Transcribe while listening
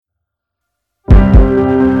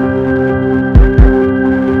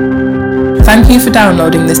you for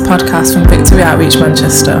downloading this podcast from Victory Outreach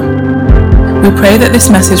Manchester. We pray that this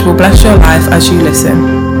message will bless your life as you listen.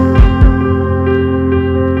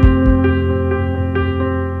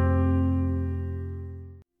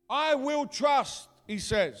 I will trust, he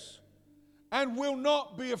says, and will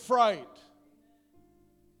not be afraid.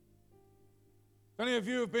 If any of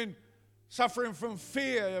you have been suffering from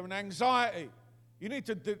fear and anxiety, you need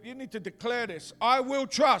to declare this. I will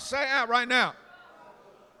trust. Say it out right now.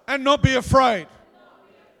 And not be afraid.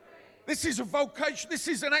 This is a vocation. This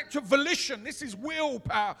is an act of volition. This is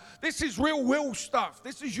willpower. This is real will stuff.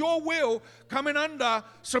 This is your will coming under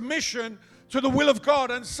submission to the will of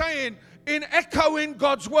God and saying, in echoing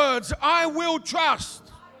God's words, I will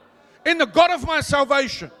trust in the God of my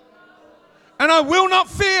salvation, and I will not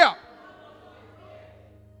fear.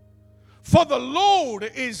 For the Lord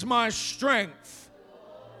is my strength.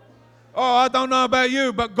 Oh, I don't know about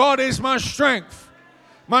you, but God is my strength.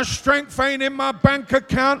 My strength ain't in my bank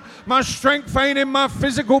account. My strength ain't in my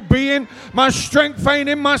physical being. My strength ain't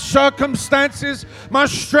in my circumstances. My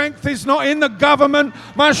strength is not in the government.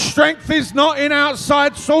 My strength is not in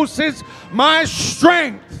outside sources. My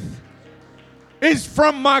strength is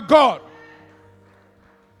from my God.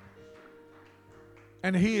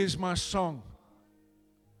 And He is my song.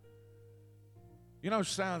 You know,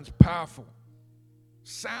 sound's powerful.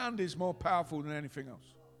 Sound is more powerful than anything else.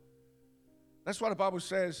 That's why the Bible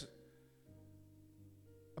says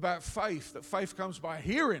about faith, that faith comes by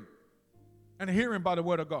hearing, and hearing by the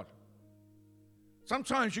word of God.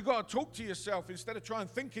 Sometimes you've got to talk to yourself instead of trying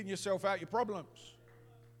thinking yourself out your problems.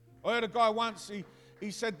 I heard a guy once,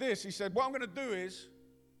 he said this. He said, what I'm going to do is,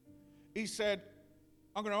 he said,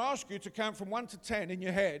 I'm going to ask you to count from 1 to 10 in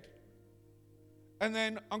your head, and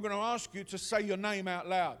then I'm going to ask you to say your name out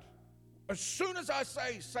loud. As soon as I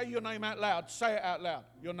say your name out loud, say it out loud,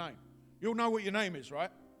 your name. You'll know what your name is,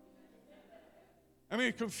 right? I mean,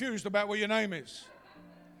 you're confused about what your name is.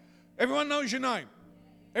 Everyone knows your name.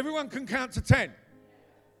 Everyone can count to 10.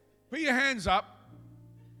 Put your hands up.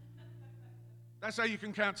 That's how you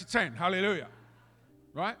can count to 10. Hallelujah.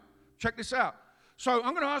 Right? Check this out. So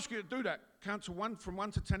I'm going to ask you to do that. Count to 1, from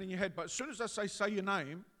 1 to 10 in your head. But as soon as I say your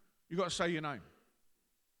name, you've got to say your name.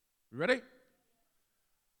 You ready?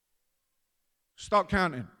 Start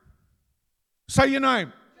counting. Say your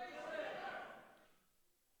name.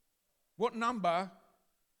 What number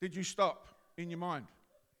did you stop in your mind?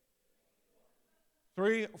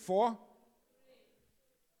 3, 4?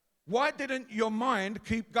 Why didn't your mind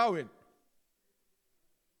keep going?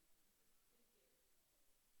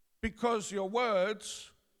 Because your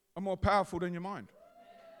words are more powerful than your mind.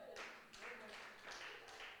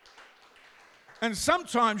 And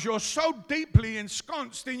sometimes you're so deeply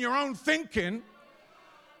ensconced in your own thinking,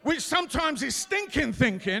 which sometimes is stinking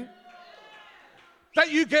thinking, that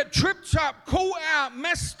you get tripped up, caught out,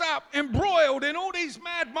 messed up, embroiled in all these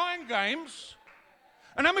mad mind games.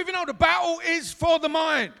 And how many of you know the battle is for the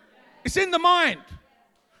mind? It's in the mind,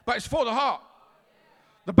 but it's for the heart.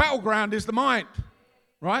 The battleground is the mind,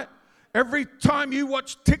 right? Every time you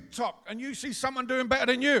watch TikTok and you see someone doing better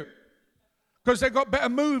than you because they've got better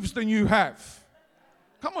moves than you have.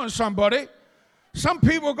 Come on, somebody. Some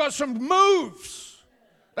people have got some moves.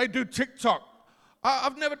 They do TikTok.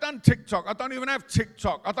 I've never done TikTok. I don't even have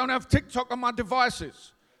TikTok. I don't have TikTok on my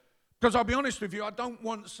devices. Because I'll be honest with you, I don't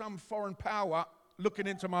want some foreign power looking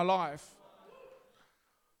into my life.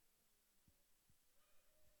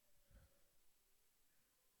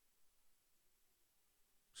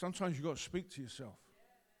 Sometimes you've got to speak to yourself.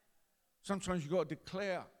 Sometimes you've got to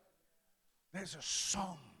declare. There's a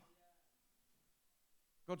song.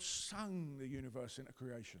 God sung the universe into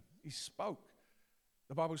creation. He spoke.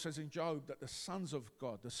 The Bible says in Job that the sons of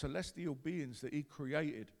God, the celestial beings that He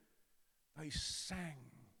created, they sang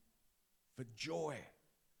for joy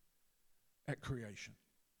at creation.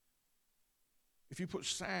 If you put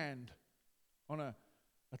sand on a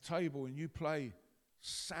table and you play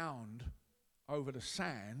sound over the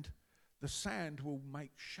sand will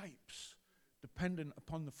make shapes dependent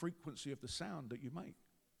upon the frequency of the sound that you make.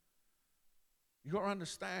 You've got to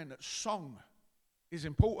understand that song is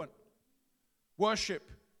important. Worship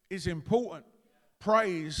is important.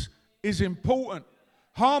 Praise is important.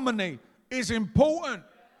 Harmony is important.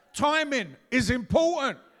 Timing is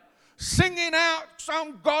important. Singing out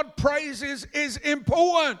some God praises is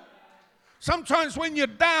important. Sometimes when you're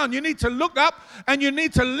down, you need to look up and you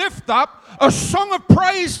need to lift up a song of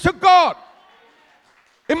praise to God.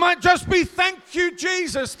 It might just be, thank you,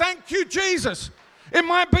 Jesus. Thank you, Jesus. It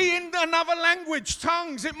might be in another language,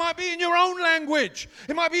 tongues. It might be in your own language.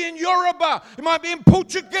 It might be in Yoruba. It might be in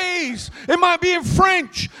Portuguese. It might be in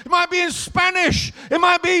French. It might be in Spanish. It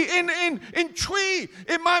might be in Twi.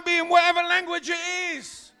 It might be in whatever language it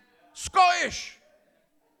is. Scottish.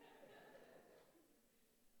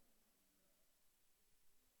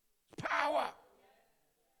 Power.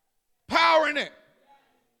 Power in it.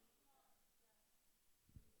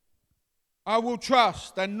 I will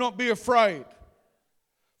trust and not be afraid.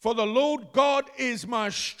 For the Lord God is my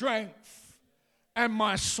strength and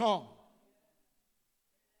my song.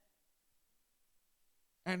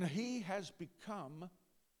 And he has become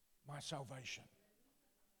my salvation.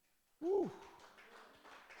 Woo.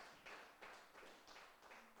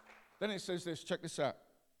 Then it says this, check this out.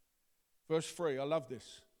 Verse 3, I love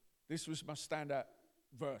this. This was my standout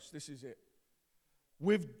verse. This is it.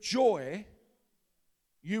 With joy,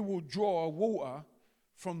 you will draw water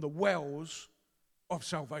from the wells of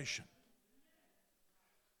salvation.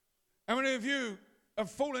 How many of you have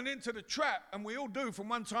fallen into the trap, and we all do from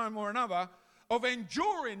one time or another, of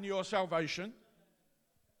enduring your salvation?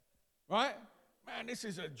 Right? Man, this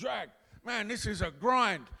is a drag. Man, this is a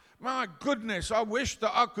grind. My goodness, I wish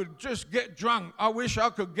that I could just get drunk. I wish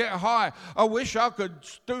I could get high. I wish I could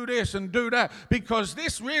do this and do that, because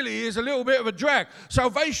this really is a little bit of a drag.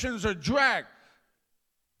 Salvation's a drag.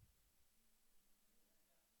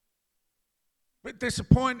 Bit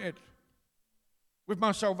disappointed with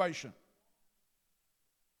my salvation.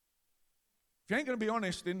 If you ain't going to be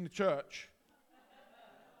honest in the church,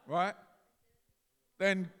 right,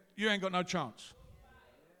 then you ain't got no chance.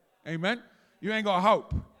 Amen? You ain't got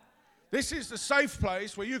hope. This is the safe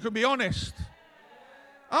place where you can be honest.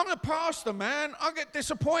 I'm the pastor, man. I get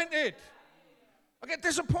disappointed.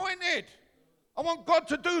 I want God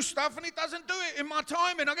to do stuff and he doesn't do it in my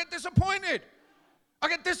timing. I get disappointed.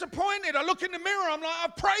 I look in the mirror, I'm like, I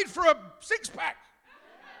prayed for a six-pack.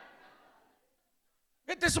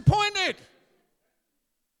 Get disappointed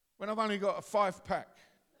when I've only got a 5-pack.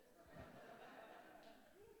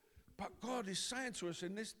 But God is saying to us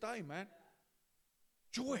in this day, man,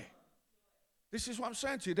 joy. This is what I'm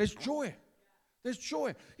saying to you. There's joy. There's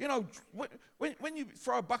joy. You know, when you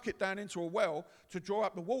throw a bucket down into a well to draw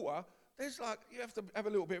up the water, there's like, you have to have a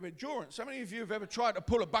little bit of endurance. How many of you have ever tried to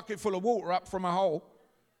pull a bucket full of water up from a hole?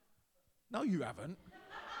 No, you haven't.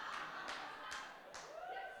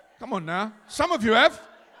 Come on now. Some of you have.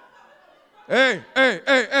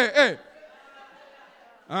 Hey.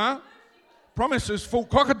 Huh? Promises fought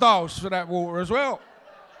crocodiles for that water as well.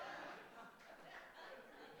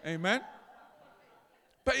 Amen.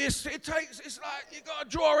 But it's like you got to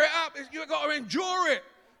draw it up. You got to endure it.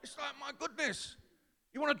 It's like, my goodness.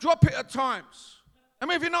 You want to drop it at times. I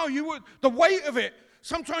mean, if you know, the weight of it,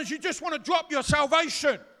 sometimes you just want to drop your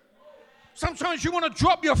salvation. Sometimes you want to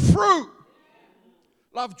drop your fruit.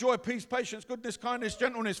 Love, joy, peace, patience, goodness, kindness,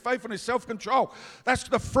 gentleness, faithfulness, self-control. That's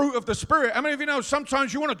the fruit of the Spirit. How many of you know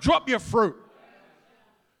sometimes you want to drop your fruit?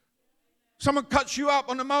 Someone cuts you up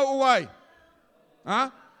on the motorway. Huh?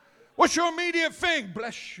 What's your immediate thing?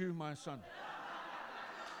 Bless you, my son.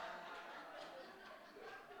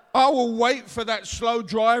 I will wait for that slow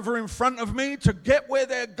driver in front of me to get where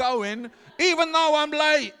they're going, even though I'm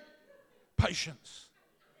late. Patience.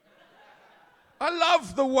 I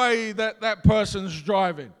love the way that person's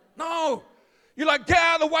driving. No. You're like, get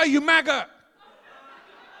out of the way, you maggot.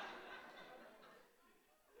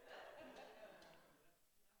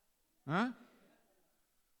 Huh?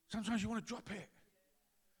 Sometimes you want to drop it.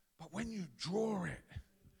 But when you draw it,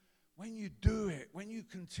 when you do it, when you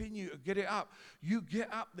continue to get it up, you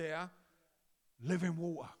get up there living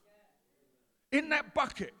water. In that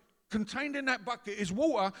bucket, contained in that bucket is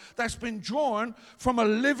water that's been drawn from a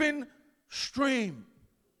living stream.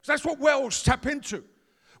 That's what wells tap into.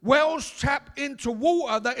 Wells tap into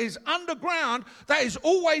water that is underground, that is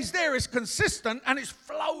always there, is consistent, and it's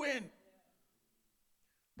flowing.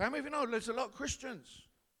 How many of you know there's a lot of Christians,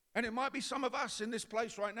 and it might be some of us in this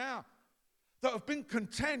place right now, that have been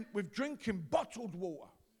content with drinking bottled water.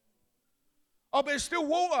 Oh, but it's still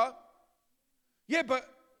water. Yeah, but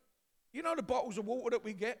you know the bottles of water that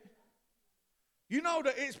we get? You know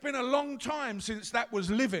that it's been a long time since that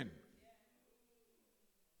was living.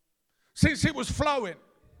 Since it was flowing.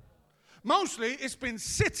 Mostly it's been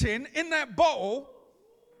sitting in that bottle,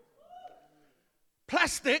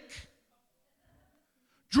 plastic,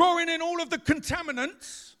 drawing in all of the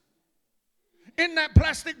contaminants in that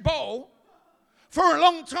plastic bowl for a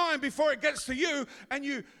long time before it gets to you, and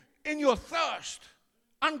you, in your thirst,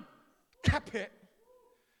 uncap it,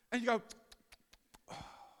 and you go, oh,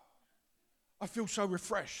 I feel so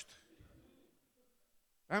refreshed.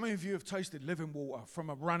 How many of you have tasted living water from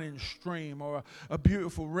a running stream or a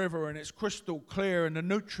beautiful river, and it's crystal clear and the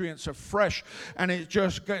nutrients are fresh and it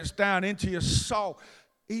just gets down into your soul?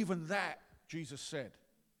 Even that, Jesus said,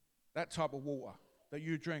 that type of water that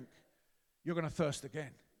you drink, you're going to thirst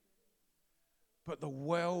again. But the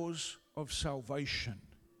wells of salvation,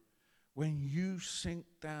 when you sink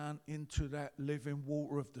down into that living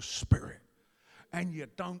water of the Spirit, and you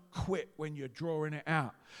don't quit when you're drawing it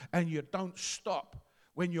out, and you don't stop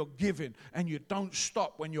when you're giving, and you don't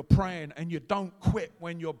stop when you're praying, and you don't quit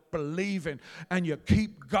when you're believing, and you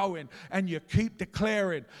keep going, and you keep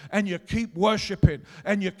declaring, and you keep worshiping,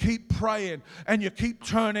 and you keep praying, and you keep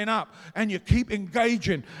turning up, and you keep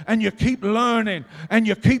engaging, and you keep learning, and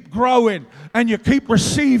you keep growing, and you keep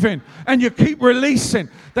receiving, and you keep releasing,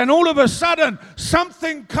 then all of a sudden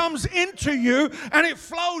something comes into you and it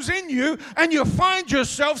flows in you, and you find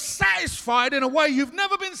yourself satisfied in a way you've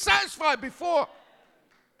never been satisfied before.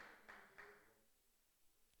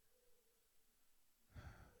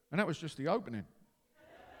 And that was just the opening.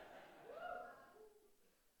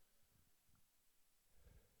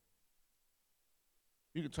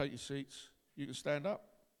 You can take your seats. You can stand up.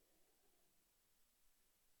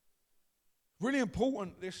 Really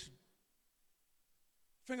important, this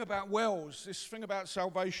thing about wells, this thing about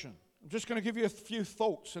salvation. I'm just going to give you a few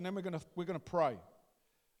thoughts, and then we're going to pray.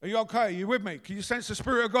 Are you okay? Are you with me? Can you sense the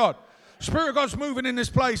Spirit of God? Spirit of God's moving in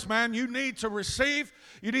this place, man. You need to receive.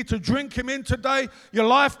 You need to drink Him in today. Your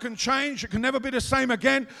life can change. It can never be the same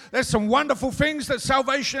again. There's some wonderful things that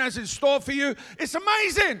salvation has in store for you. It's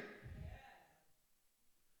amazing.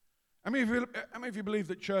 How many of you believe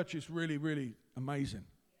that church is really, really amazing?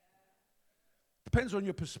 Depends on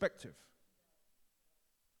your perspective.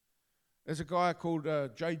 There's a guy called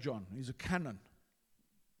J. John. He's a canon.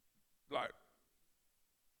 Like,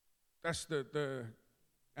 that's the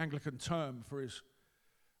Anglican term for his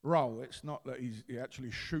role. It's not that he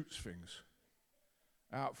actually shoots things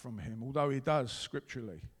out from him, although he does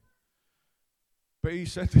scripturally. But he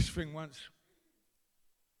said this thing once.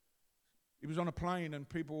 He was on a plane, and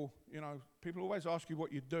people always ask you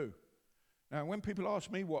what you do. Now, when people ask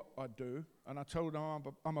me what I do, and I tell them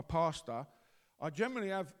I'm a pastor, I generally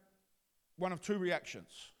have one of two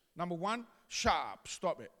reactions. Number one, shut up,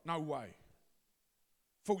 stop it, no way.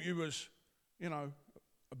 Thought you was,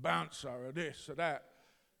 a bouncer or this or that,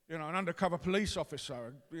 an undercover police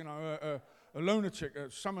officer, a lunatic,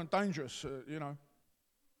 someone dangerous,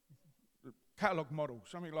 catalogue model,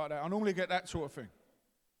 something like that. I normally get that sort of thing.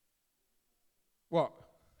 What?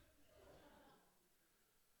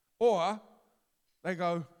 Or they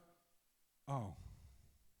go, oh.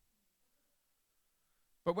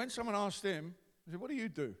 But when someone asked him, I said, what do you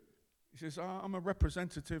do? He says, I'm a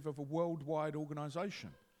representative of a worldwide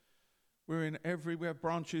organization. We have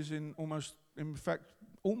branches in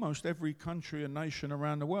almost every country and nation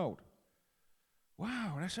around the world.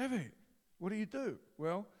 Wow, that's heavy. What do you do?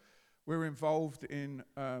 Well, we're involved in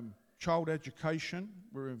child education.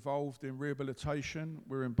 We're involved in rehabilitation.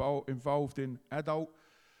 We're involved in adult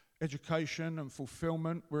education and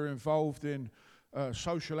fulfillment. We're involved in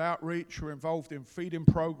social outreach. We're involved in feeding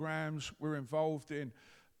programs. We're involved in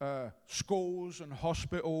schools and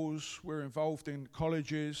hospitals. We're involved in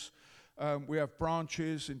colleges. We have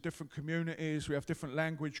branches in different communities. We have different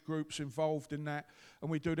language groups involved in that.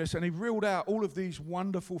 And we do this. And he reeled out all of these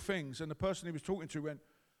wonderful things. And the person he was talking to went,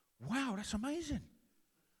 wow, that's amazing.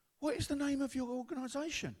 What is the name of your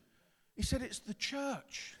organization? He said, it's the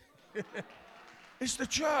church. It's the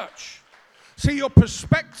church. See, your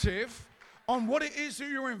perspective on what it is that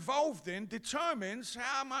you're involved in determines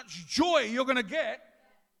how much joy you're going to get.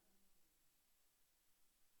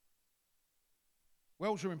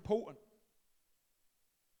 Wells are important.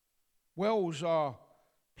 Wells are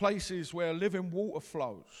places where living water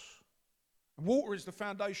flows. Water is the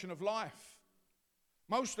foundation of life.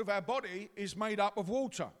 Most of our body is made up of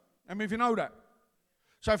water. I mean, if you know that.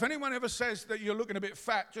 So if anyone ever says that you're looking a bit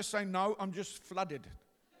fat, just say, no, I'm just flooded.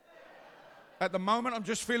 At the moment, I'm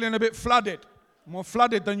just feeling a bit flooded. More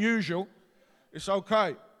flooded than usual. It's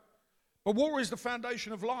okay. But water is the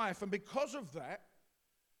foundation of life, and because of that,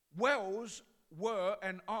 wells were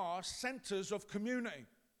and are centers of community.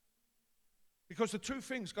 Because the two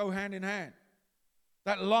things go hand in hand.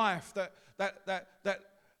 That life, that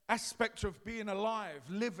aspect of being alive,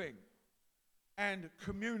 living, and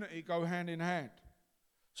community go hand in hand.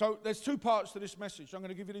 So there's two parts to this message. I'm going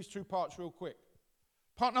to give you these two parts real quick.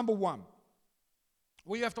 Part number one.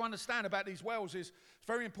 What you have to understand about these wells is it's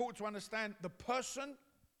very important to understand the person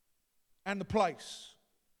and the place.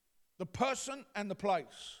 The person and the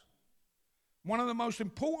place. One of the most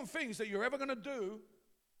important things that you're ever going to do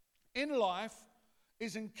in life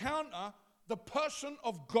is encounter the person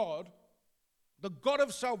of God, the God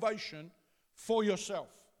of salvation, for yourself.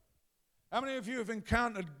 How many of you have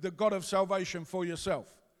encountered the God of salvation for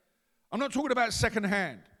yourself? I'm not talking about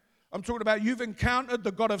secondhand. I'm talking about you've encountered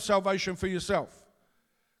the God of salvation for yourself.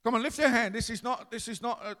 Come on, lift your hand. This is not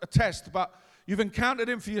a test, but you've encountered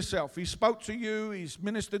him for yourself. He spoke to you. He's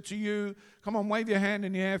ministered to you. Come on, wave your hand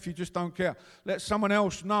in the air if you just don't care. Let someone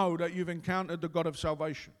else know that you've encountered the God of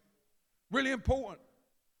salvation. Really important.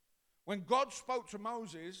 When God spoke to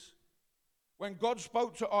Moses, when God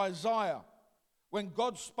spoke to Isaiah, when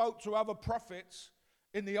God spoke to other prophets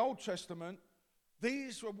in the Old Testament,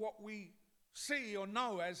 these are what we see or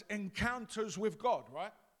know as encounters with God,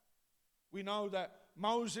 right? We know that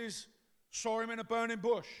Moses saw him in a burning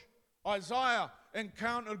bush. Isaiah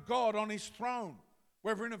encountered God on his throne,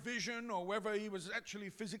 whether in a vision or whether he was actually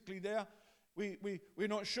physically there, we're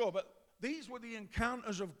not sure. But these were the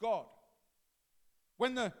encounters of God.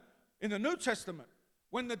 In the New Testament,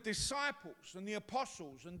 when the disciples and the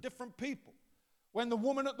apostles and different people, when the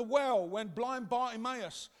woman at the well, when blind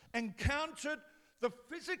Bartimaeus encountered the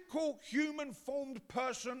physical human-formed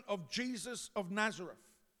person of Jesus of Nazareth,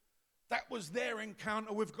 that was their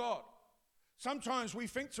encounter with God. Sometimes we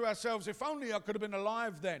think to ourselves, if only I could have been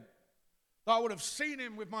alive then. I would have seen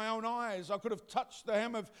him with my own eyes. I could have touched the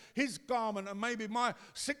hem of his garment and maybe my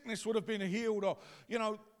sickness would have been healed. Or,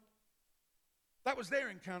 that was their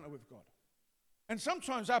encounter with God. And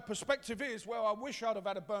sometimes our perspective is, well, I wish I'd have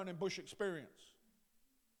had a burning bush experience.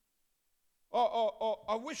 Or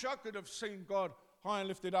I wish I could have seen God high and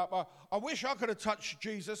lifted up. I wish I could have touched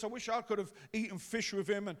Jesus. I wish I could have eaten fish with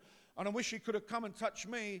him. And I wish he could have come and touched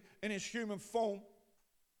me in his human form.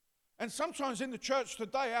 And sometimes in the church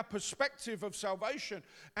today, our perspective of salvation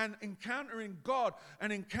and encountering God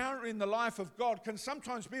and encountering the life of God can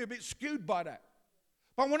sometimes be a bit skewed by that.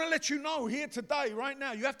 But I want to let you know here today, right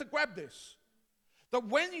now, you have to grab this, that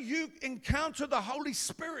when you encounter the Holy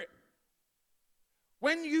Spirit,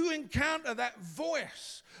 when you encounter that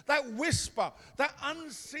voice, that whisper, that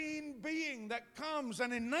unseen being that comes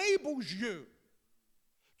and enables you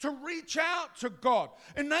to reach out to God,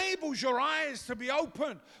 enables your eyes to be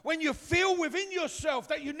open, when you feel within yourself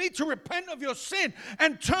that you need to repent of your sin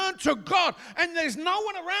and turn to God and there's no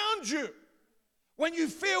one around you, when you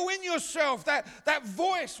feel in yourself that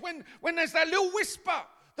voice, when there's that little whisper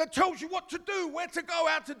that tells you what to do, where to go,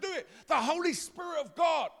 how to do it, the Holy Spirit of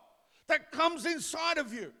God that comes inside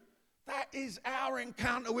of you, that is our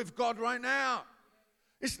encounter with God right now.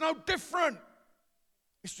 It's no different.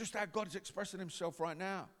 It's just how God is expressing himself right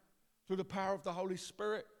now through the power of the Holy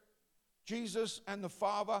Spirit. Jesus and the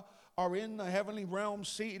Father are in the heavenly realm,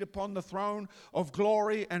 seated upon the throne of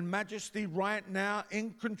glory and majesty right now,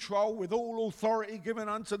 in control with all authority given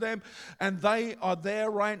unto them. And they are there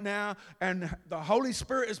right now. And the Holy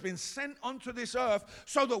Spirit has been sent onto this earth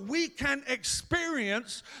so that we can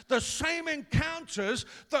experience the same encounters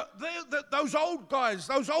that those old guys,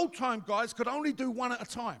 those old-time guys could only do one at a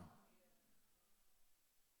time.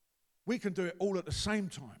 We can do it all at the same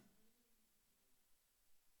time.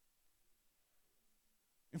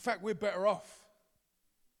 In fact, we're better off.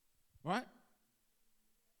 Right?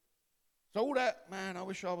 So all that, man, I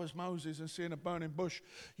wish I was Moses and seeing a burning bush.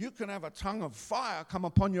 You can have a tongue of fire come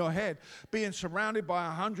upon your head, being surrounded by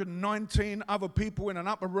 119 other people in an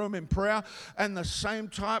upper room in prayer, and the same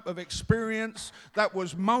type of experience that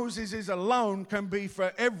was Moses's alone can be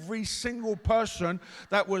for every single person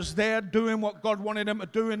that was there doing what God wanted them to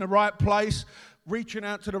do in the right place, reaching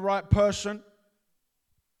out to the right person.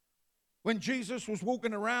 When Jesus was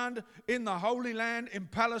walking around in the Holy Land, in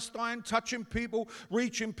Palestine, touching people,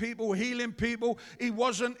 reaching people, healing people, he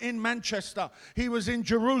wasn't in Manchester. He was in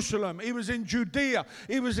Jerusalem. He was in Judea.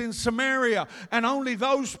 He was in Samaria. And only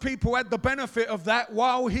those people had the benefit of that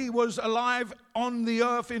while he was alive on the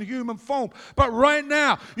earth in human form. But right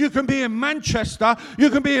now, you can be in Manchester, you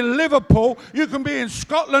can be in Liverpool, you can be in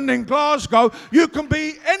Scotland, in Glasgow, you can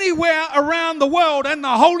be anywhere around the world, and the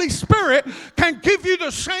Holy Spirit can give you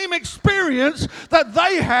the same experience that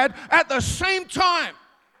they had at the same time.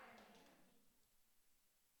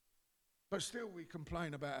 But still we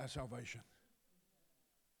complain about our salvation.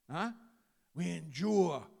 Huh? We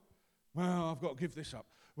endure. Well, I've got to give this up.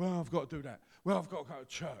 Well, I've got to do that. Well, I've got to go to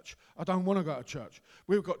church. I don't want to go to church.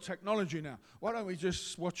 We've got technology now. Why don't we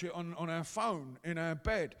just watch it on our phone, in our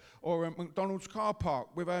bed, or at McDonald's car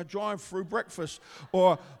park with our drive-through breakfast?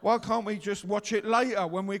 Or why can't we just watch it later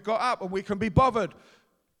when we got up and we can be bothered?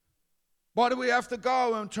 Why do we have to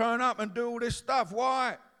go and turn up and do all this stuff?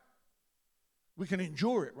 Why? We can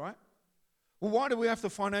endure it, right? Well, why do we have to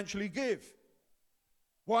financially give?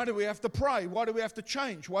 Why do we have to pray? Why do we have to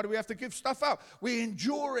change? Why do we have to give stuff up? We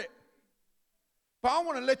endure it. But I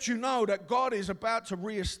want to let you know that God is about to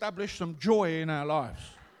reestablish some joy in our lives.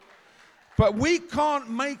 But we can't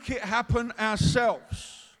make it happen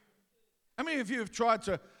ourselves. How many of you have tried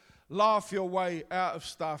to laugh your way out of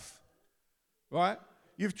stuff, right?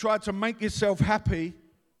 You've tried to make yourself happy.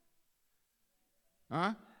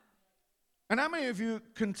 Huh? And how many of you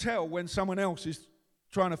can tell when someone else is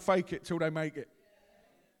trying to fake it till they make it?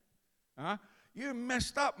 Huh? You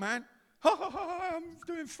messed up, man. I'm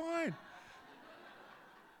doing fine.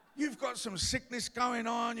 You've got some sickness going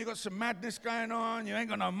on. You've got some madness going on. You ain't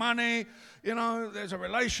got no money. You know, there's a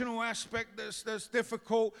relational aspect that's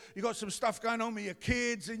difficult. You've got some stuff going on with your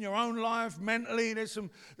kids in your own life. Mentally, there's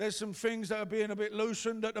some things that are being a bit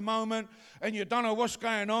loosened at the moment, and you don't know what's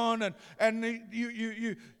going on.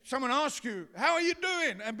 And someone asks you, how are you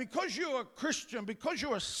doing? And because you're a Christian, because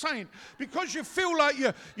you're a saint, because you feel like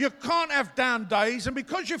you can't have down days, and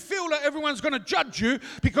because you feel like everyone's going to judge you,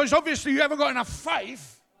 because obviously you haven't got enough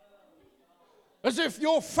faith, as if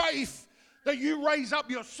your faith that you raise up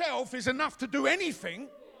yourself is enough to do anything.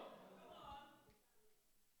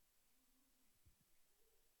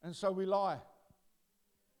 And so we lie.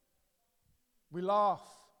 We laugh.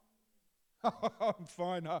 I'm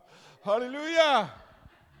fine. Hallelujah.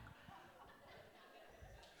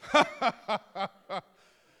 And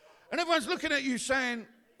everyone's looking at you saying,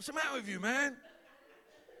 what's the matter with you, man?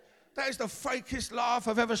 That is the fakest laugh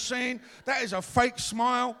I've ever seen. That is a fake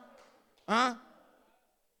smile. Huh?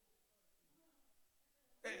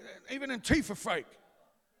 Even in teeth are fake.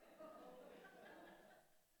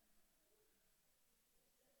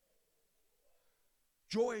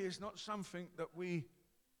 Joy is not something that we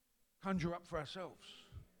conjure up for ourselves.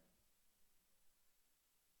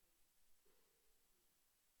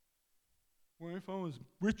 Well, if I was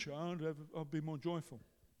richer, I'd be more joyful.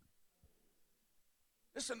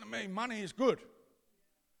 Listen to me, money is good.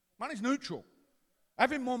 Money's neutral.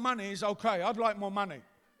 Having more money is okay. I'd like more money.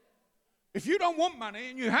 If you don't want money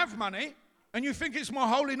and you have money and you think it's more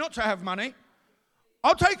holy not to have money,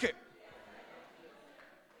 I'll take it.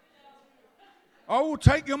 I will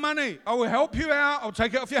take your money. I will help you out. I'll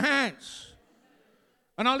take it off your hands.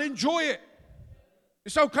 And I'll enjoy it.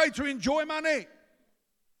 It's okay to enjoy money.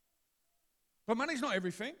 But money's not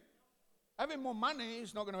everything. Having more money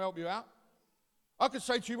is not going to help you out. I could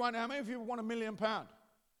say to you right now, how many of you want £1 million?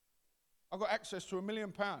 I've got access to £1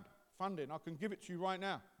 million funding. I can give it to you right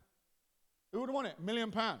now. Who would want it? £1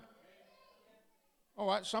 million. All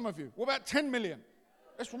right, some of you. What about 10 million?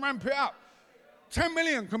 Let's ramp it up. 10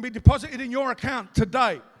 million can be deposited in your account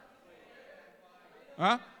today.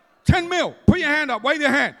 Huh? 10 mil. Put your hand up. Wave your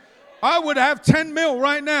hand. I would have 10 mil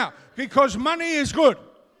right now because money is good.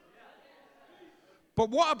 But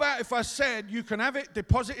what about if I said you can have it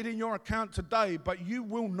deposited in your account today, but you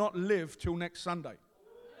will not live till next Sunday?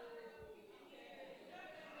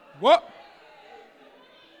 What?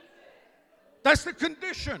 That's the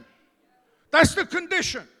condition. That's the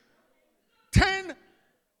condition. 10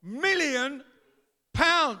 million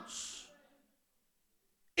pounds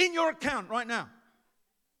in your account right now.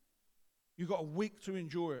 You've got a week to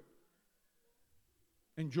enjoy it.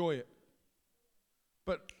 Enjoy it.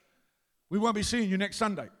 But we won't be seeing you next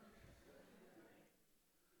Sunday.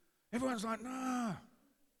 Everyone's like, nah.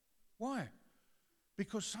 Why?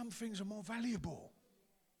 Because some things are more valuable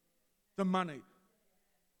than money.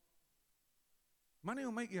 Money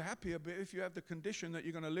will make you happy a bit if you have the condition that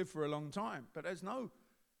you're going to live for a long time. But if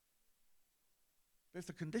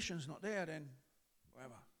the condition's not there, then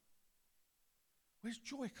whatever. Where's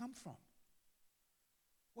joy come from?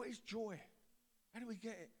 What is joy? How do we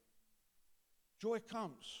get it? Joy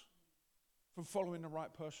comes from following the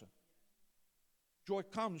right person. Joy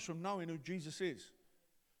comes from knowing who Jesus is.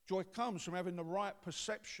 Joy comes from having the right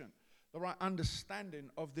perception, the right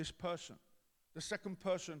understanding of this person. The second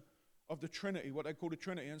person of the Trinity, what they call the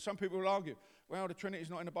Trinity. And some people will argue, well, the Trinity is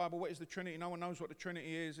not in the Bible. What is the Trinity? No one knows what the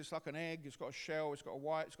Trinity is. It's like an egg. It's got a shell. It's got a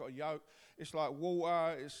white. It's got a yolk. It's like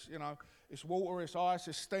water. It's water, it's ice,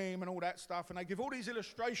 it's steam and all that stuff. And they give all these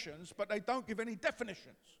illustrations, but they don't give any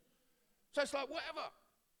definitions. So it's like, whatever.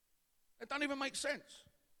 It doesn't even make sense.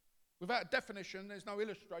 Without a definition, there's no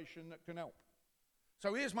illustration that can help.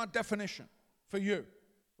 So here's my definition for you,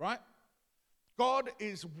 right? God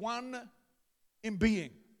is one in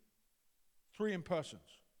being. 3 in persons.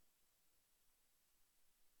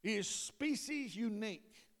 He is species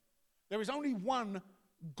unique. There is only one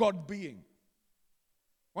God being.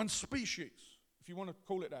 One species, if you want to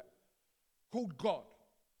call it that. Called God.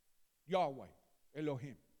 Yahweh.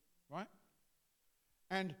 Elohim. Right?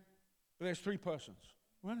 And there's 3 persons.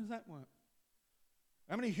 How does that work?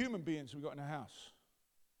 How many human beings have we got in the house?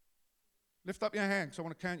 Lift up your hand because I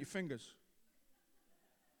want to count your fingers.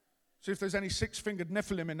 See if there's any six-fingered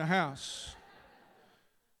Nephilim in the house.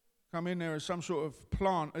 Come in there as some sort of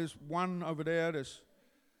plant. There's one over there. I'm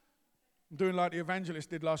doing like the evangelist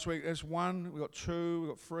did last week. There's one. We've got two. We've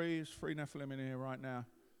got three. There's three Nephilim in here right now.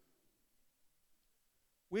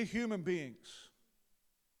 We're human beings.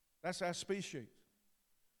 That's our species.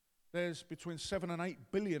 There's between 7 and 8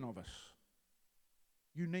 billion of us.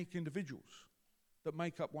 Unique individuals that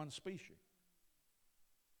make up one species.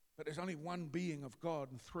 But there's only one being of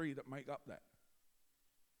God and 3 that make up that.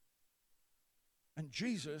 And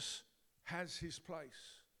Jesus has his place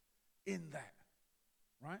in that,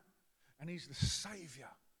 right? And he's the Savior.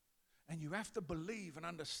 And you have to believe and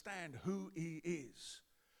understand who he is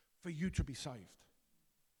for you to be saved.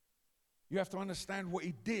 You have to understand what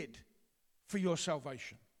he did for your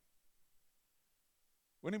salvation.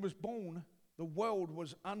 When he was born, the world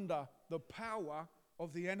was under the power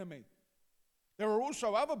of the enemy. There are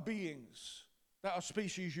also other beings that are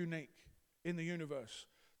species unique in the universe.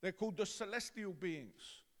 They're called the celestial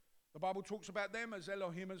beings. The Bible talks about them as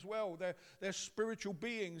Elohim as well. They're spiritual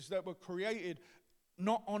beings that were created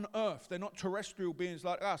not on earth. They're not terrestrial beings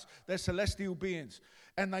like us. They're celestial beings.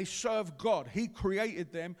 And they serve God. He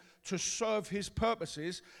created them to serve his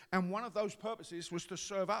purposes. And one of those purposes was to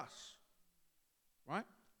serve us. Right?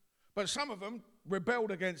 But some of them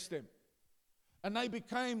rebelled against him. And they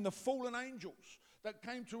became the fallen angels that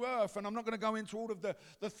came to earth. And I'm not going to go into all of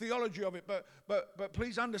the theology of it, but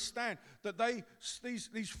please understand that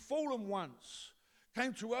these fallen ones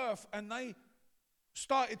came to earth and they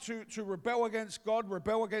started to rebel against God,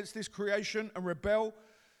 rebel against this creation, and rebel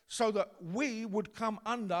so that we would come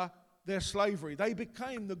under their slavery. They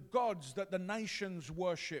became the gods that the nations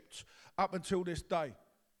worshipped up until this day.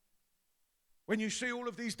 When you see all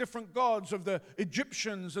of these different gods of the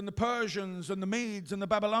Egyptians and the Persians and the Medes and the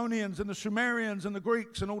Babylonians and the Sumerians and the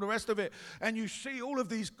Greeks and all the rest of it, and you see all of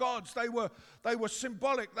these gods, they were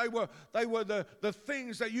symbolic. They were the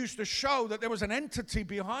things that used to show that there was an entity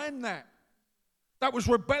behind that was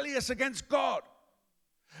rebellious against God.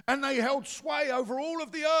 And they held sway over all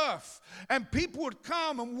of the earth. And people would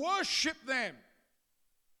come and worship them.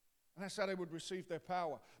 And that's how they would receive their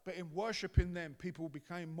power. But in worshiping them, people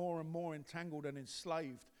became more and more entangled and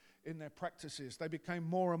enslaved in their practices. They became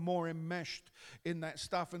more and more enmeshed in that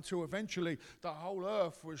stuff until eventually the whole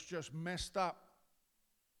earth was just messed up.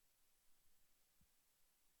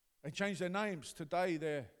 They changed their names. Today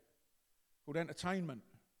they're called entertainment.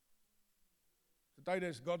 Today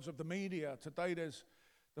there's gods of the media. Today there's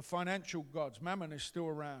the financial gods. Mammon is still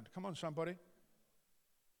around. Come on, somebody.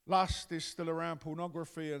 Lust is still around,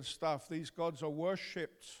 pornography and stuff. These gods are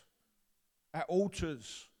worshipped at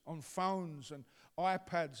altars, on phones and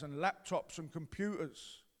iPads and laptops and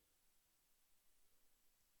computers.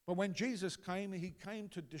 But when Jesus came, he came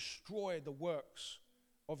to destroy the works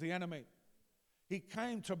of the enemy. He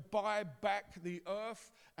came to buy back the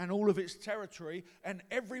earth and all of its territory and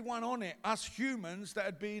everyone on it, us humans that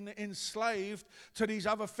had been enslaved to these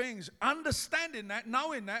other things. Understanding that,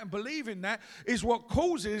 knowing that, and believing that is what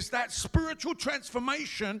causes that spiritual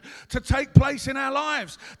transformation to take place in our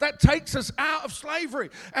lives. That takes us out of slavery.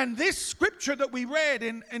 And this scripture that we read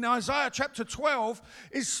in Isaiah chapter 12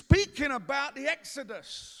 is speaking about the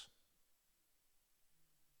Exodus.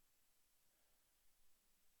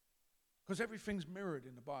 Because everything's mirrored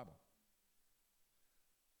in the Bible.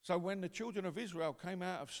 So when the children of Israel came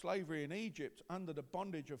out of slavery in Egypt under the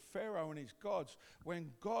bondage of Pharaoh and his gods,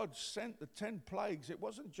 when God sent the 10 plagues, it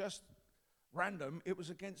wasn't just random, it was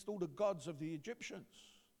against all the gods of the Egyptians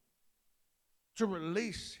to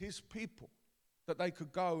release his people that they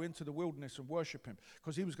could go into the wilderness and worship him,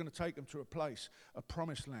 because he was going to take them to a place, a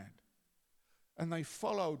promised land. And they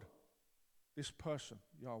followed this person,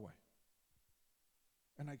 Yahweh.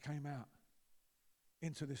 And they came out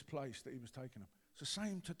into this place that he was taking them. It's the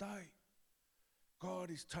same today. God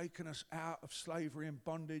is taking us out of slavery and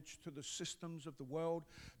bondage to the systems of the world,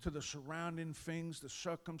 to the surrounding things, the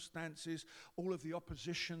circumstances, all of the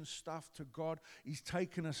opposition stuff to God. He's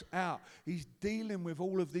taking us out. He's dealing with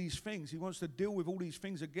all of these things. He wants to deal with all these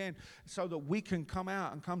things again so that we can come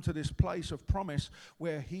out and come to this place of promise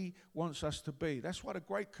where he wants us to be. That's why the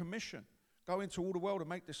Great Commission, go into all the world and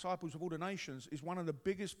make disciples of all the nations, is one of the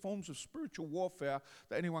biggest forms of spiritual warfare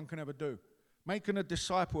that anyone can ever do. Making a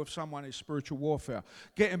disciple of someone is spiritual warfare.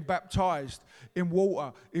 Getting baptized in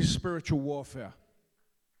water is spiritual warfare.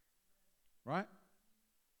 Right?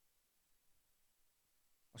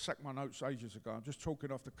 I sacked my notes ages ago. I'm just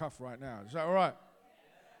talking off the cuff right now. Is that all right?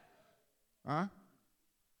 Huh?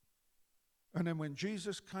 And then when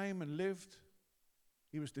Jesus came and lived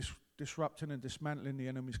he was disrupting and dismantling the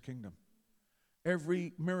enemy's kingdom.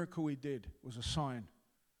 Every miracle he did was a sign.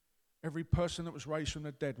 Every person that was raised from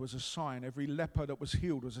the dead was a sign. Every leper that was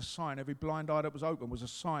healed was a sign. Every blind eye that was opened was a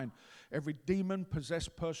sign. Every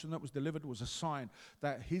demon-possessed person that was delivered was a sign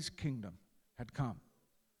that his kingdom had come.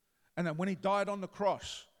 And then when he died on the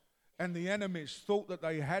cross, and the enemies thought that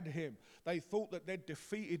they had him, they thought that they'd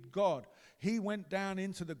defeated God, he went down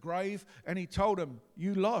into the grave and he told them,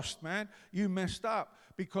 you lost, man. You messed up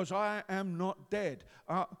because I am not dead.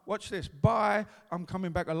 Watch this. I'm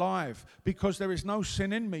coming back alive because there is no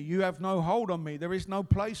sin in me. You have no hold on me. There is no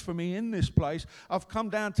place for me in this place. I've come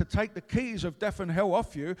down to take the keys of death and hell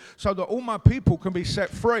off you so that all my people can be set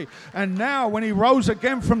free. And now when he rose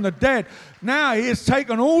again from the dead, now he has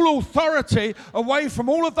taken all authority away from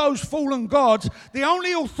all of those fallen gods. The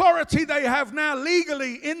only authority they have now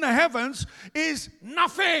legally in the heavens is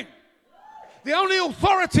nothing. The only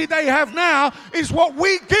authority they have now is what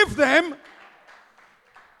we give them.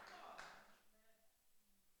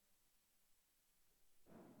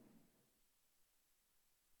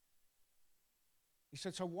 He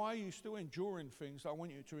said, so why are you still enduring things I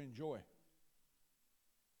want you to enjoy?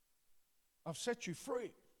 I've set you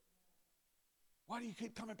free. Why do you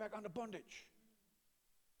keep coming back under bondage?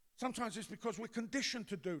 Sometimes it's because we're conditioned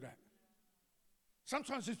to do that.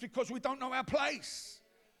 Sometimes it's because we don't know our place.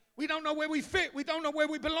 We don't know where we fit. We don't know where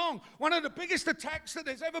we belong. One of the biggest attacks that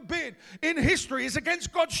there's ever been in history is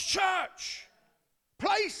against God's church.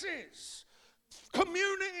 Places,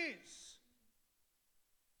 communities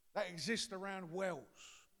that exist around wells,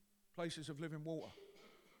 places of living water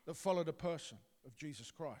that follow the person of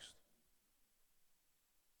Jesus Christ.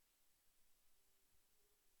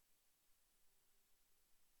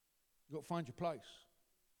 You've got to find your place.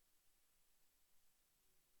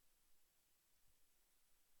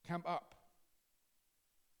 Camp up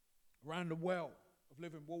around the well of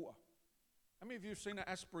living water. How many of you have seen the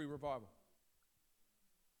Asbury revival?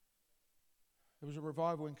 There was a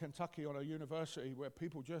revival in Kentucky on a university where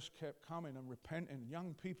people just kept coming and repenting.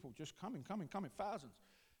 Young people just coming, thousands.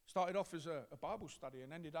 Started off as a Bible study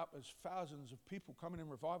and ended up as thousands of people coming in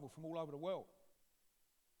revival from all over the world.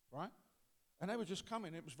 Right? And they were just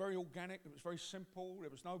coming. It was very organic. It was very simple. There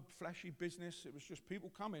was no flashy business. It was just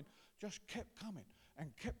people coming, just kept coming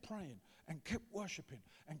and kept praying and kept worshiping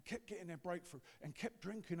and kept getting their breakthrough and kept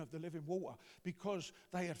drinking of the living water because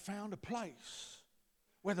they had found a place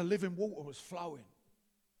where the living water was flowing.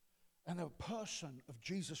 And the person of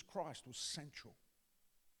Jesus Christ was central.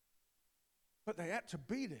 But they had to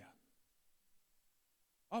be there.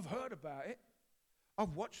 I've heard about it.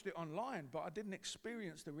 I've watched it online, but I didn't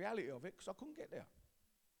experience the reality of it because I couldn't get there.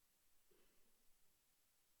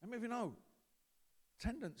 How many of you know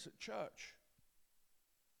attendance at church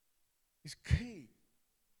is key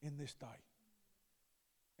in this day?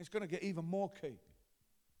 It's going to get even more key.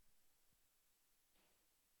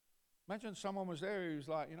 Imagine someone was there who was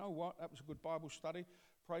like, you know what, that was a good Bible study,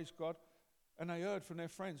 praise God. And they heard from their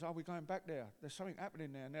friends, we're going back there. There's something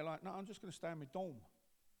happening there. And they're like, no, I'm just going to stay in my dorm.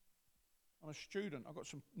 I'm a student. I've got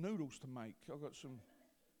some noodles to make. I've got some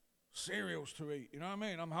cereals to eat. You know what I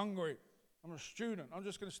mean? I'm hungry. I'm a student. I'm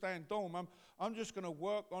just going to stay in dorm. I'm just going to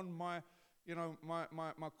work on my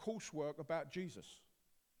coursework about Jesus.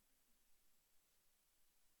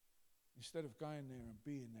 Instead of going there and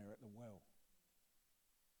being there at the well.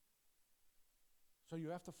 So you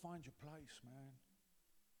have to find your place, man.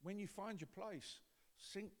 When you find your place,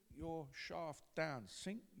 sink your shaft down.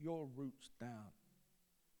 Sink your roots down.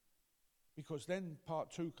 Because then part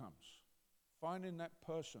 2 comes. Finding that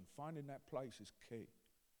person, finding that place is key.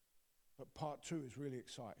 But part 2 is really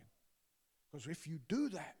exciting. Because if you do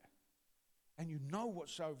that, and you know what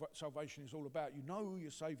salvation is all about, you know who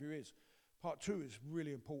your Savior is, part 2 is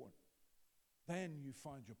really important. Then you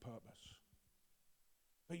find your purpose.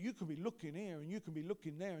 But you can be looking here, and you can be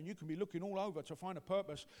looking there, and you can be looking all over to find a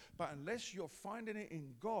purpose, but unless you're finding it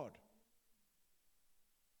in God,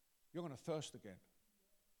 you're going to thirst again.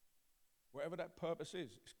 Whatever that purpose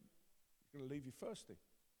is, it's going to leave you thirsty.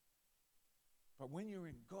 But when you're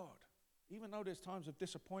in God, even though there's times of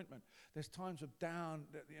disappointment, there's times of down,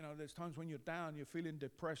 there's times when you're down, you're feeling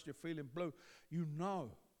depressed, you're feeling blue, you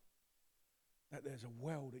know that there's a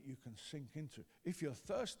well that you can sink into. If you're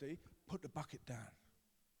thirsty, put the bucket down.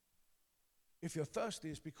 If you're thirsty,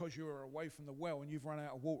 it's because you are away from the well and you've run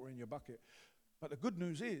out of water in your bucket. But the good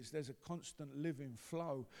news is there's a constant living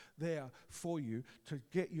flow there for you to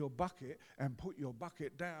get your bucket and put your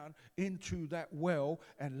bucket down into that well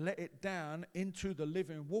and let it down into the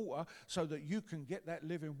living water so that you can get that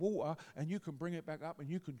living water and you can bring it back up and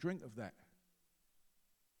you can drink of that.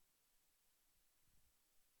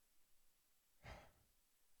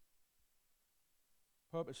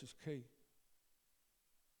 Purpose is key.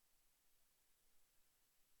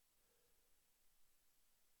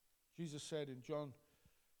 Jesus said in John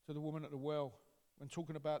to the woman at the well, when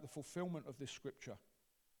talking about the fulfillment of this scripture,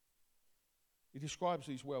 he describes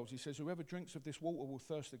these wells. He says, whoever drinks of this water will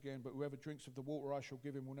thirst again, but whoever drinks of the water I shall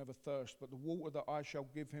give him will never thirst. But the water that I shall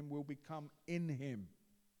give him will become in him.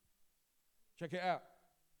 Check it out.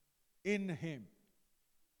 In him.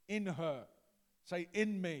 In her. Say,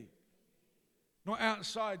 in me. Not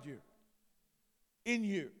outside you. In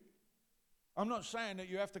you. I'm not saying that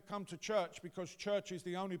you have to come to church because church is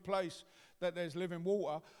the only place that there's living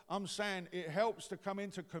water. I'm saying it helps to come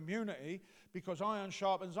into community because iron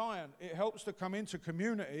sharpens iron. It helps to come into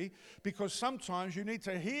community because sometimes you need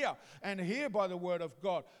to hear and hear by the word of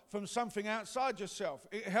God from something outside yourself.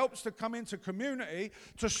 It helps to come into community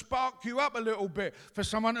to spark you up a little bit, for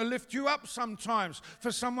someone to lift you up sometimes,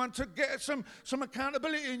 for someone to get some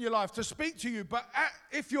accountability in your life, to speak to you. But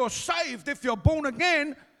if you're saved, if you're born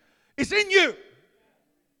again, it's in you.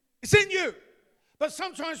 It's in you. But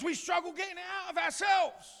sometimes we struggle getting it out of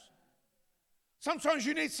ourselves. Sometimes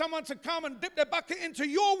you need someone to come and dip their bucket into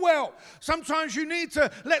your well. Sometimes you need to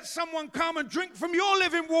let someone come and drink from your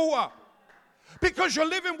living water. Because your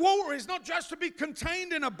living water is not just to be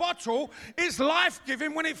contained in a bottle, it's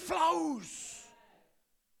life-giving when it flows.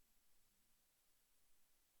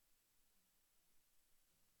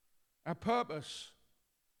 Our purpose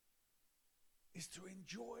is to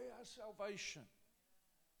enjoy our salvation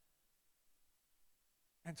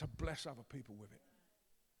and to bless other people with it.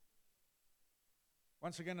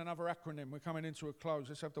 Once again, another acronym. We're coming into a close.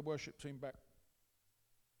 Let's have the worship team back.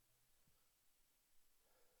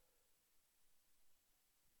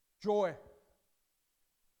 Joy.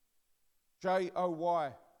 Joy.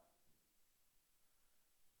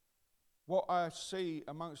 What I see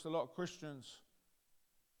amongst a lot of Christians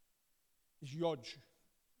is yodge.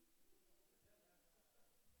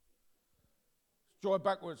 Joy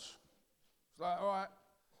backwards. It's like, all right,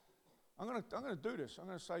 I'm going to do this. I'm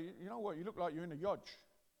going to say, you know what? You look like you're in a yodge.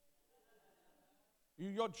 You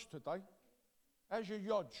yodge today. How's your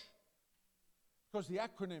yodge? Because the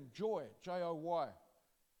acronym JOY, J-O-Y,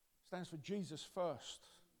 stands for Jesus first.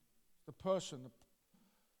 The person,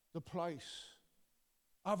 the place.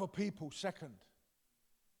 Other people second,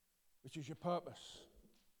 which is your purpose.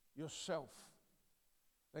 Yourself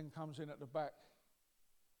then comes in at the back.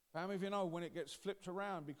 How many of you know when it gets flipped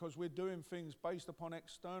around because we're doing things based upon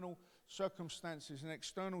external circumstances and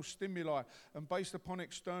external stimuli and based upon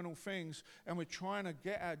external things, and we're trying to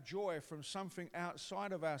get our joy from something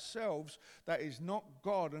outside of ourselves that is not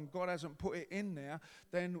God and God hasn't put it in there,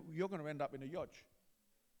 then you're going to end up in a yodge.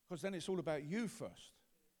 Because then it's all about you first.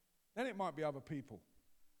 Then it might be other people.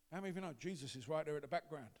 How many of you know Jesus is right there at the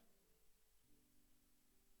background?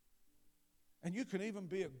 And you can even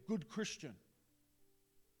be a good Christian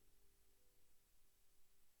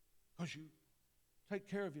because you take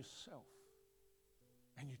care of yourself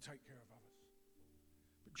and you take care of others.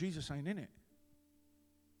 But Jesus ain't in it.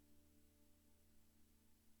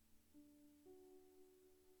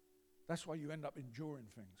 That's why you end up enduring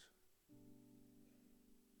things.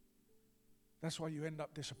 That's why you end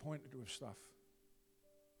up disappointed with stuff.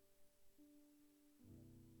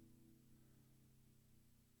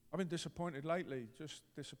 I've been disappointed lately, just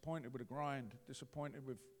disappointed with the grind, disappointed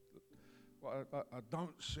with what I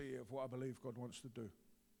don't see of what I believe God wants to do.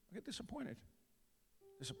 I get disappointed.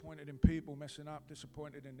 Disappointed in people messing up,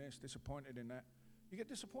 disappointed in this, disappointed in that. You get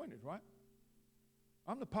disappointed, right?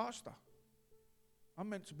 I'm the pastor. I'm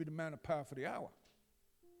meant to be the man of power for the hour.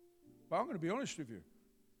 But I'm going to be honest with you.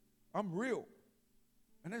 I'm real.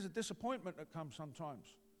 And there's a disappointment that comes sometimes.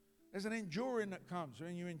 There's an enduring that comes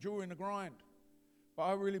when you endure in the grind. But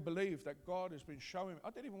I really believe that God has been showing me. I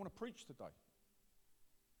didn't even want to preach today.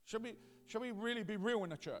 Shall we really be real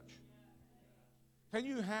in the church? Can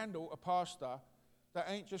you handle a pastor that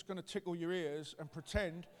ain't just going to tickle your ears and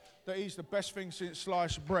pretend that he's the best thing since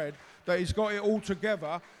sliced bread, that he's got it all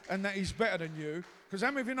together and that he's better than you? Because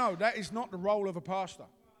how many of you know that is not the role of a pastor?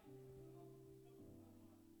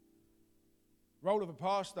 The role of a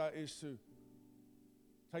pastor is to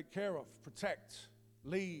take care of, protect,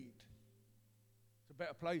 lead to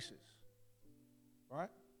better places. Right?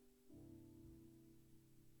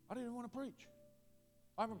 I didn't even want to preach.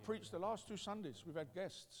 I haven't preached the last 2 Sundays. We've had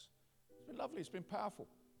guests. It's been lovely. It's been powerful.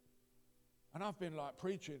 And I've been like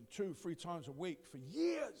preaching 2-3 times a week for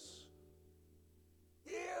years.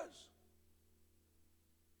 Years.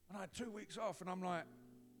 And I had 2 weeks off and I'm like,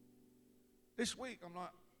 this week I'm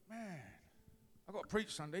like, man, I've got to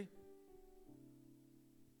preach Sunday.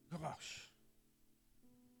 Gosh.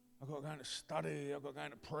 I've got to go into study. I've got to go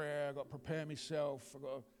into prayer. I've got to prepare myself. I've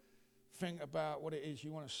got to think about what it is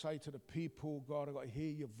you want to say to the people. God, I've got to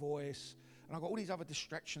hear your voice. And I've got all these other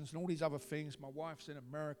distractions and all these other things. My wife's in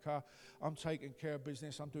America. I'm taking care of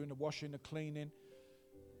business. I'm doing the washing, the cleaning.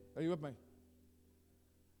 Are you with me?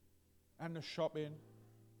 And the shopping.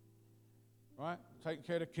 Right? Taking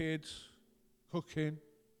care of the kids. Cooking.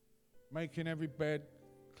 Making every bed.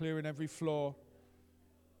 Clearing every floor.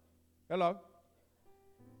 Hello?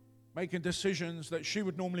 Making decisions that she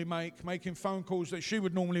would normally make. Making phone calls that she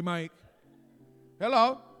would normally make.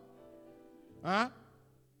 Hello? Huh?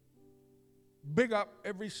 Big up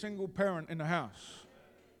every single parent in the house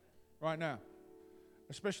right now,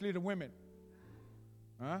 especially the women.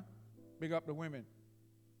 Huh? Big up the women.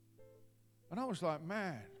 And I was like,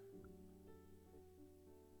 man,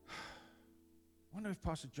 I wonder if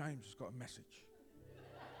Pastor James has got a message.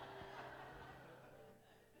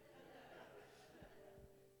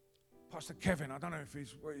 Pastor Kevin, I don't know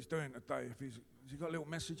if what he's doing today. Has he got a little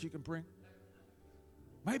message he can bring?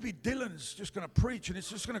 Maybe Dylan's just going to preach and it's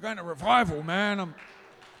just going to go into revival, man.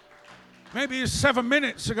 Maybe his 7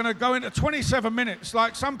 minutes are going to go into 27 minutes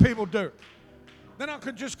like some people do. Then I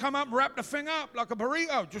could just come up and wrap the thing up like a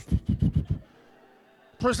burrito. Just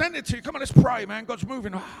present it to you. Come on, let's pray, man. God's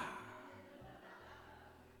moving.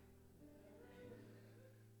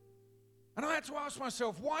 And I had to ask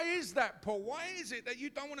myself, why is that, Paul? Why is it that you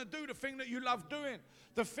don't want to do the thing that you love doing?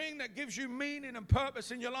 The thing that gives you meaning and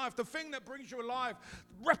purpose in your life. The thing that brings you alive.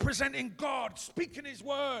 Representing God. Speaking His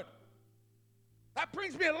word. That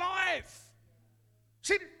brings me alive.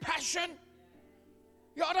 See, passion.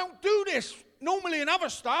 Yeah, I don't do this normally in other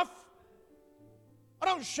stuff. I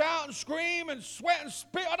don't shout and scream and sweat and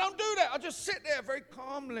spit. I don't do that. I just sit there very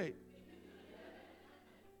calmly.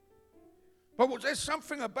 But there's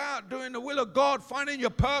something about doing the will of God, finding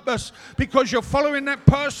your purpose because you're following that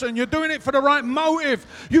person. You're doing it for the right motive.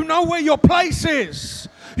 You know where your place is.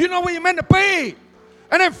 You know where you're meant to be.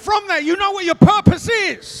 And then from that, you know what your purpose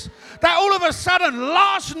is. That all of a sudden,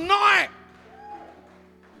 last night,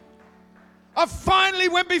 I finally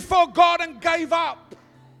went before God and gave up.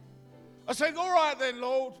 I said, all right then,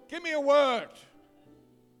 Lord, give me a word.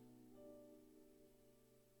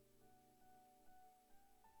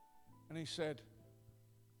 And He said,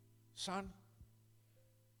 son,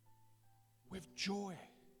 with joy,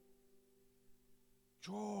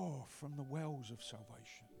 draw from the wells of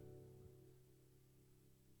salvation.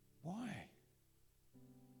 Why?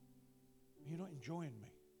 You're not enjoying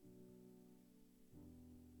me.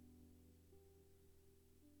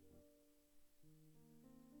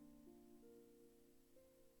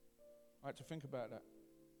 I had to think about that.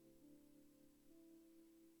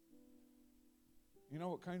 You know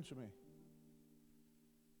what came to me?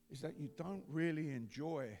 Is that you don't really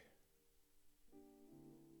enjoy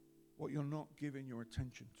what you're not giving your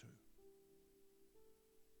attention to.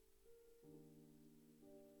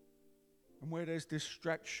 And where there's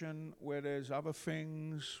distraction, where there's other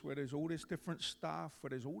things, where there's all this different stuff, where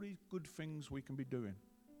there's all these good things we can be doing,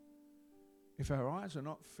 if our eyes are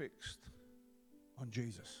not fixed on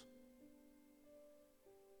Jesus,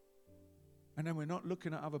 and then we're not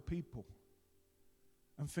looking at other people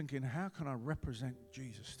and thinking, how can I represent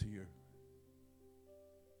Jesus to you?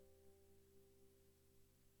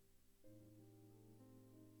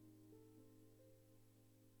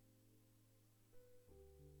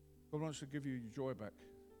 God wants to give you your joy back.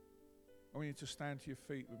 I want you to stand to your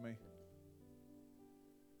feet with me.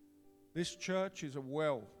 This church is a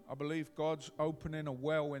well. I believe God's opening a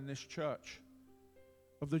well in this church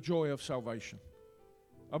of the joy of salvation.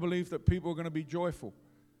 I believe that people are going to be joyful.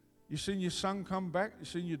 You've seen your son come back. You've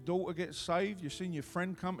seen your daughter get saved. You've seen your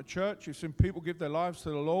friend come to church. You've seen people give their lives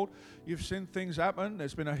to the Lord. You've seen things happen.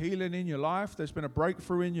 There's been a healing in your life. There's been a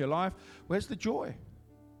breakthrough in your life. Where's the joy?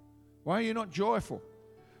 Why are you not joyful?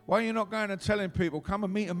 Why are you not going and telling people, come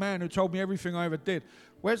and meet a man who told me everything I ever did?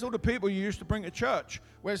 Where's all the people you used to bring to church?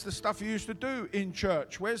 Where's the stuff you used to do in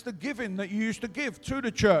church? Where's the giving that you used to give to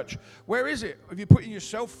the church? Where is it? Have you put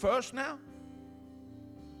yourself first now?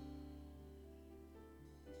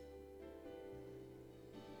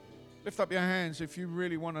 Lift up your hands if you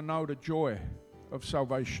really want to know the joy of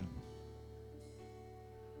salvation.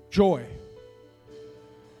 Joy.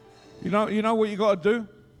 You know what you got to do?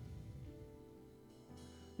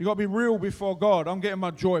 You got to be real before God. I'm getting my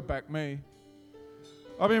joy back, me.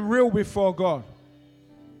 I've been real before God.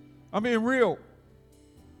 I'm being real.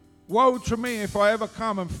 Woe to me if I ever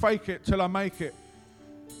come and fake it till I make it.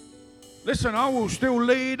 Listen, I will still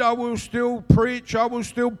lead, I will still preach, I will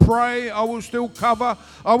still pray, I will still cover,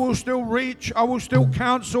 I will still reach, I will still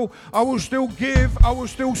counsel, I will still give, I will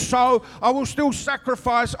still sow, I will still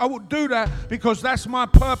sacrifice. I will do that because that's my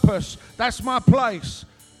purpose, that's my place.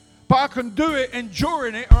 But I can do it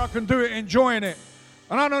enduring it, or I can do it enjoying it.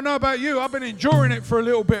 And I don't know about you, I've been enduring it for a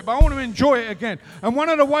little bit, but I want to enjoy it again. And one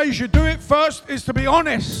of the ways you do it first is to be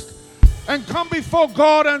honest. And come before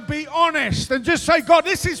God and be honest and just say, God,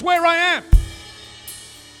 this is where I am.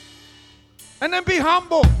 And then be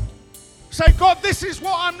humble. Say, God, this is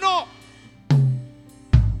what I'm not.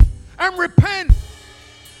 And repent.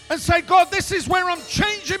 And say, God, this is where I'm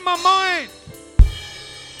changing my mind.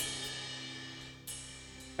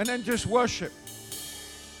 And then just worship.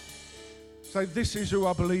 Say, this is who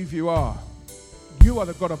I believe you are. You are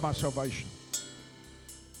the God of my salvation.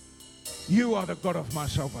 You are the God of my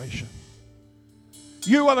salvation.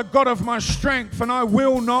 You are the God of my strength, and I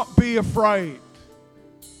will not be afraid.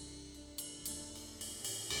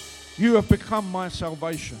 You have become my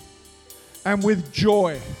salvation. And with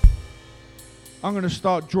joy, I'm going to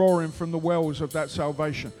start drawing from the wells of that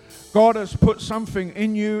salvation. God has put something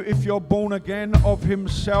in you. If you're born again of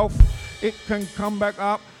himself, it can come back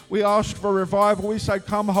up. We ask for revival. We say,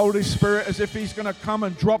 come, Holy Spirit, as if he's going to come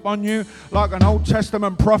and drop on you like an Old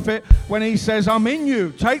Testament prophet when he says, I'm in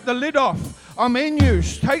you. Take the lid off. I'm in you.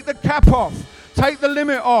 Take the cap off. Take the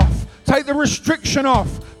limit off. Take the restriction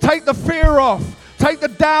off. Take the fear off. Take the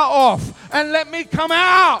doubt off. And let me come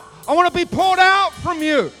out. I want to be poured out from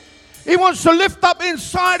you. He wants to lift up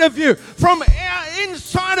inside of you. From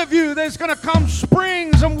inside of you, there's going to come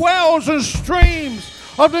springs and wells and streams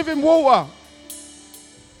of living water.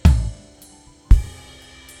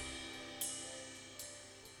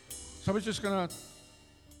 So we're just going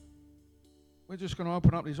to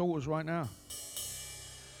open up these altars right now.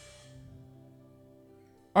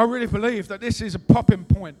 I really believe that this is a popping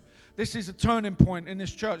point. This is a turning point in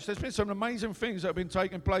this church. There's been some amazing things that have been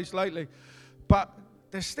taking place lately, but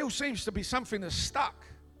there still seems to be something that's stuck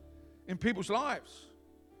in people's lives.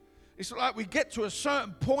 It's like we get to a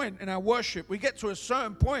certain point in our worship. We get to a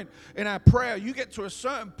certain point in our prayer. You get to a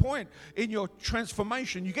certain point in your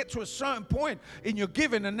transformation. You get to a certain point in your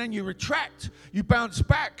giving, and then you retract. You bounce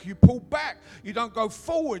back. You pull back. You don't go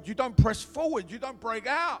forward. You don't press forward. You don't break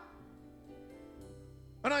out.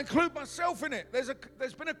 And I include myself in it.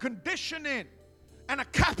 There's been a conditioning and a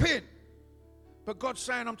capping. But God's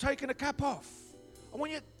saying, I'm taking the cap off. I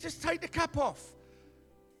want you to just take the cap off.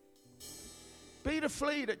 Be the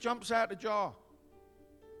flea that jumps out the jar.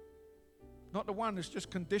 Not the one that's just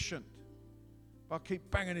conditioned. But keep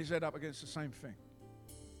banging his head up against the same thing.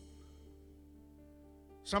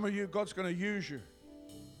 Some of you, God's going to use you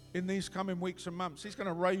in these coming weeks and months. He's going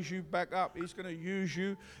to raise you back up. He's going to use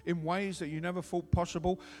you in ways that you never thought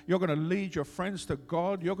possible. You're going to lead your friends to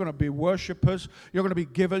God. You're going to be worshipers. You're going to be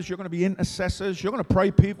givers. You're going to be intercessors. You're going to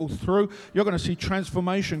pray people through. You're going to see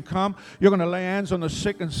transformation come. You're going to lay hands on the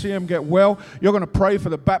sick and see them get well. You're going to pray for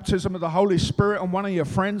the baptism of the Holy Spirit on one of your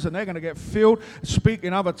friends, and they're going to get filled, speak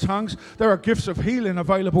in other tongues. There are gifts of healing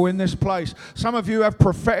available in this place. Some of you have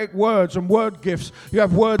prophetic words and word gifts. You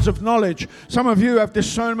have words of knowledge. Some of you have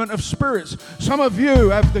discernment of spirits. Some of you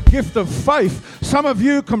have the gift of faith. Some of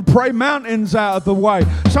you can pray mountains out of the way.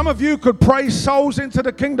 Some of you could pray souls into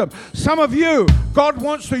the kingdom. Some of you, God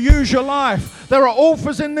wants to use your life. There are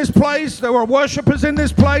authors in this place. There are worshipers in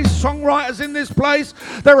this place. Songwriters in this place.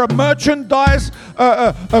 There are merchandise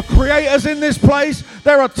creators in this place.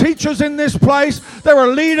 There are teachers in this place. There are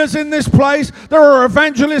leaders in this place. There are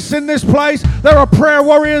evangelists in this place. There are prayer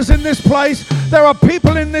warriors in this place. There are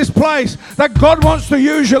people in this place that God wants to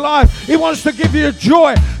use your life. He wants to give you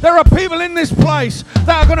joy. There are people in this place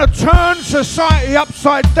that are going to turn society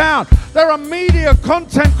upside down. There are media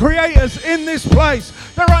content creators in this place.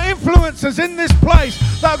 There are influencers in this place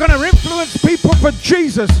that are going to influence people for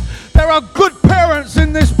Jesus. There are good parents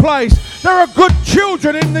in this place. There are good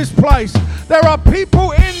children in this place. There are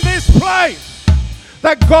people in this place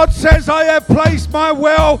that God says, I have placed my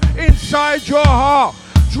well inside your heart.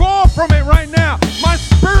 Draw from it right now. My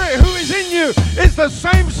spirit who is in you is the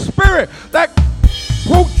same spirit that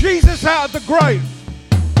pulled Jesus out of the grave.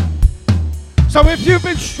 So if you've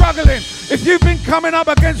been struggling, if you've been coming up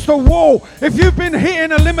against a wall, if you've been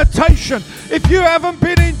hitting a limitation, if you haven't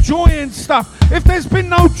been enjoying stuff, if there's been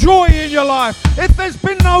no joy in your life, if there's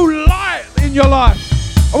been no light in your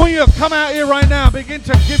life, I want you to come out here right now and begin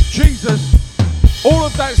to give Jesus all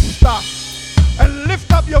of that stuff. And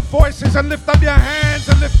lift up your voices and lift up your hands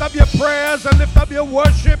and lift up your prayers and lift up your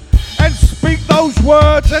worship and speak those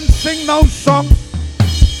words and sing those songs.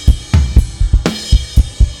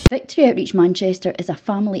 Victory Outreach Manchester is a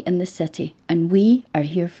family in the city, and we are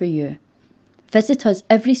here for you. Visit us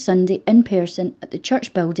every Sunday in person at the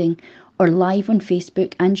church building or live on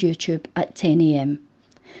Facebook and YouTube at 10 a.m.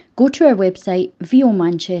 Go to our website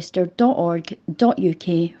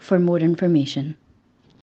vomanchester.org.uk for more information.